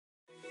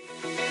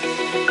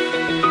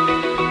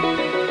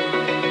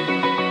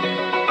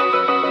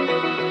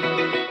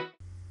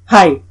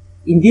Hi,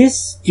 in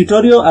this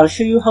tutorial I'll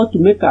show you how to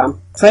make a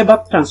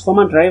flyback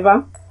transformer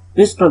driver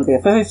based on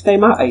the 55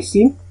 timer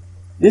IC.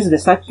 This is the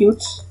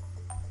circuit,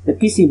 the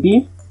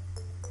PCB,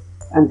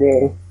 and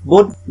the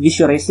board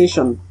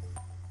visualization.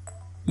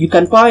 You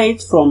can power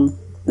it from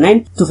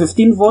 9 to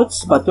 15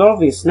 volts, but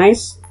 12 is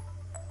nice.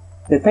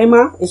 The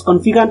timer is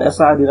configured as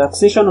a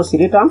relaxation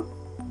oscillator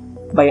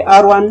by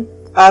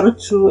R1,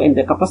 R2, and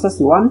the capacitor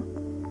C1.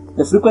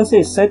 The frequency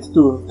is set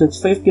to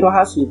 25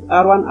 kHz with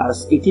R1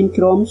 as 18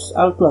 kΩ,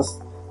 R2 as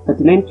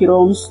 39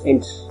 kΩ,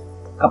 and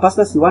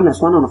capacitor C1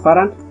 as 1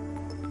 farad.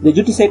 The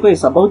duty cycle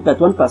is about that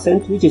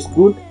 1%, which is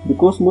good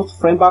because most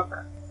flyback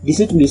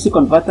DC to DC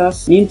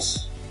converters need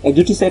a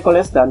duty cycle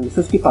less than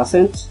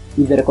 50%,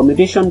 with the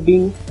recommendation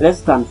being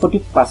less than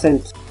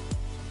 40%.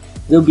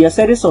 There will be a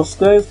series of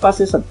square wave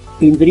passes at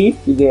pin 3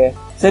 with a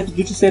set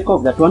duty cycle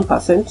of that 1%.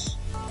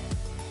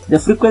 The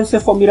frequency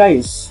formula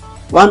is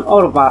 1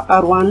 over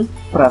R1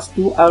 plus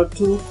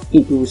 2R2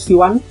 into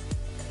C1,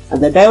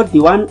 and the diode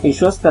D1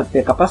 ensures that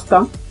the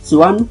capacitor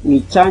C1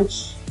 will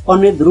charge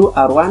only through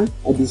R1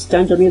 and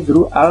discharge only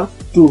through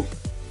R2.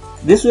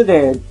 This way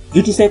the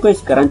duty cycle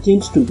is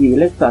guaranteed to be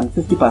less than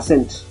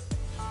 50%.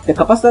 The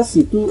capacitor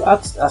C2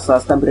 acts as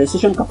a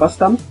stabilization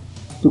capacitor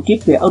to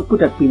keep the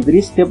output at pin 3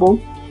 stable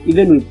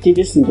even with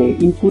changes in the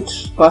input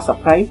power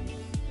supply.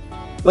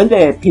 When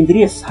the pin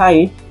 3 is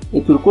high,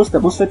 it will cause the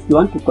MOSFET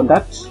P1 to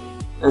conduct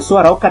and so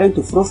allow current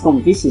to flow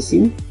from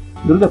VCC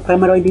through the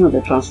primary winding of the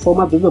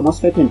transformer through the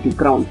MOSFET and to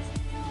ground.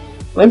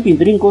 When pin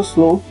 3 goes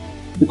low,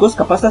 because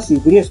capacitor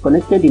C3 is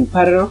connected in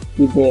parallel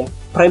with the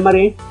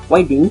primary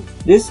winding,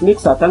 this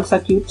makes a tank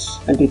circuit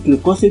and it will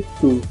cause it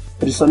to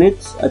resonate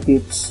at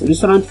its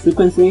resonant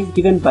frequency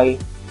given by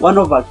 1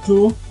 over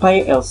 2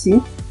 pi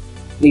LC.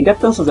 The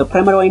inductance of the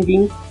primary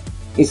winding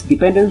is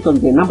dependent on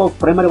the number of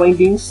primary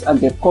windings and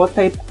the core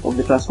type of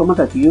the transformer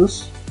that you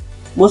use.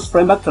 Most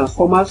flyback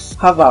transformers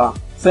have a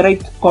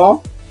ferrite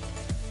core.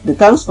 The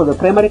turns for the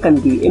primary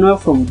can be anywhere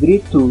from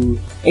 3 to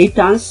 8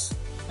 turns,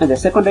 and the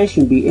secondary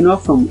should be anywhere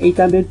from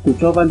 800 to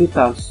 1200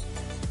 turns.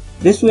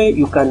 This way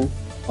you can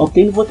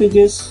obtain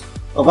voltages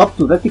of up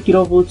to 30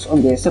 kV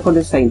on the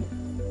secondary side.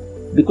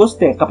 Because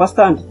the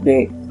capacitor and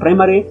the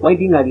primary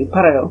winding are in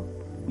parallel,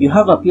 you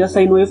have a pure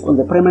sine wave on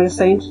the primary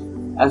side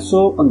and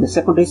so on the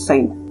secondary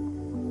side.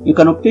 You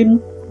can obtain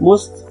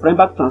most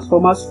flyback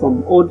transformers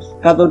from old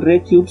cathode ray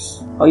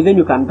tubes, or even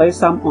you can buy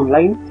some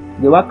online.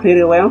 They work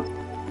really well.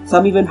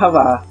 Some even have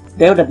a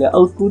diode at the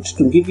output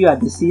to give you a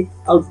DC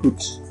output.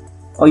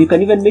 Or you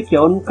can even make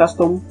your own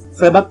custom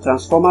flyback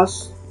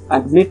transformers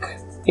and make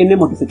any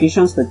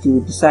modifications that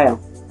you desire.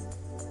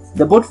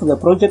 The board for the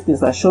project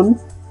is as shown.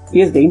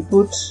 Here's the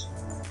input,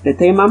 the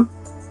timer,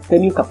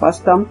 timing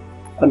capacitor,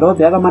 and all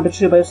the other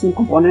mandatory biosync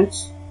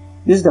components.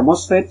 This is the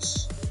MOSFET,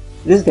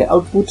 this is the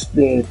output,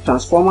 the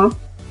transformer,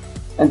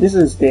 and this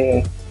is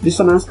the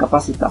resonance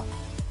capacitor.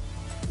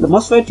 The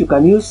MOSFET, you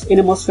can use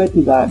any MOSFET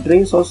with a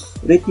drain source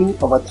rating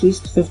of at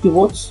least 50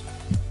 volts.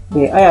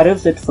 The IRF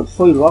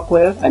Z44 will work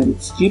well and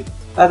it's cheap.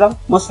 Other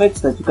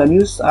MOSFETs that you can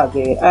use are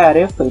the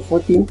IRF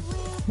 514,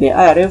 the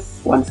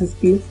IRF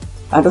 150,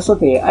 and also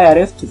the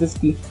IRF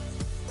 250.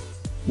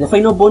 The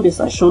final board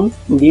is as shown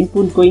with the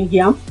input going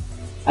here,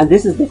 and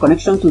this is the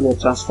connection to the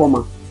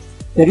transformer.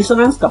 The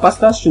resonance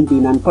capacitor should be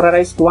an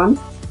unpolarized one.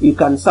 You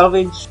can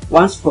salvage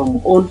ones from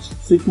old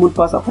switch mode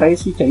power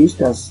supplies which are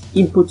used as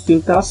input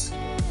filters.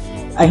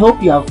 I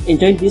hope you have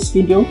enjoyed this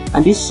video,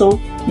 and if so,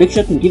 make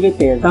sure to give it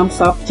a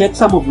thumbs up, check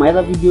some of my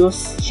other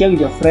videos, share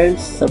with your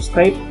friends,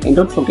 subscribe, and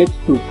don't forget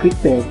to click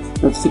the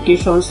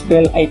notifications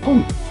bell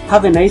icon.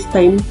 Have a nice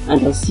time,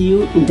 and I'll see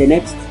you in the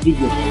next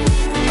video.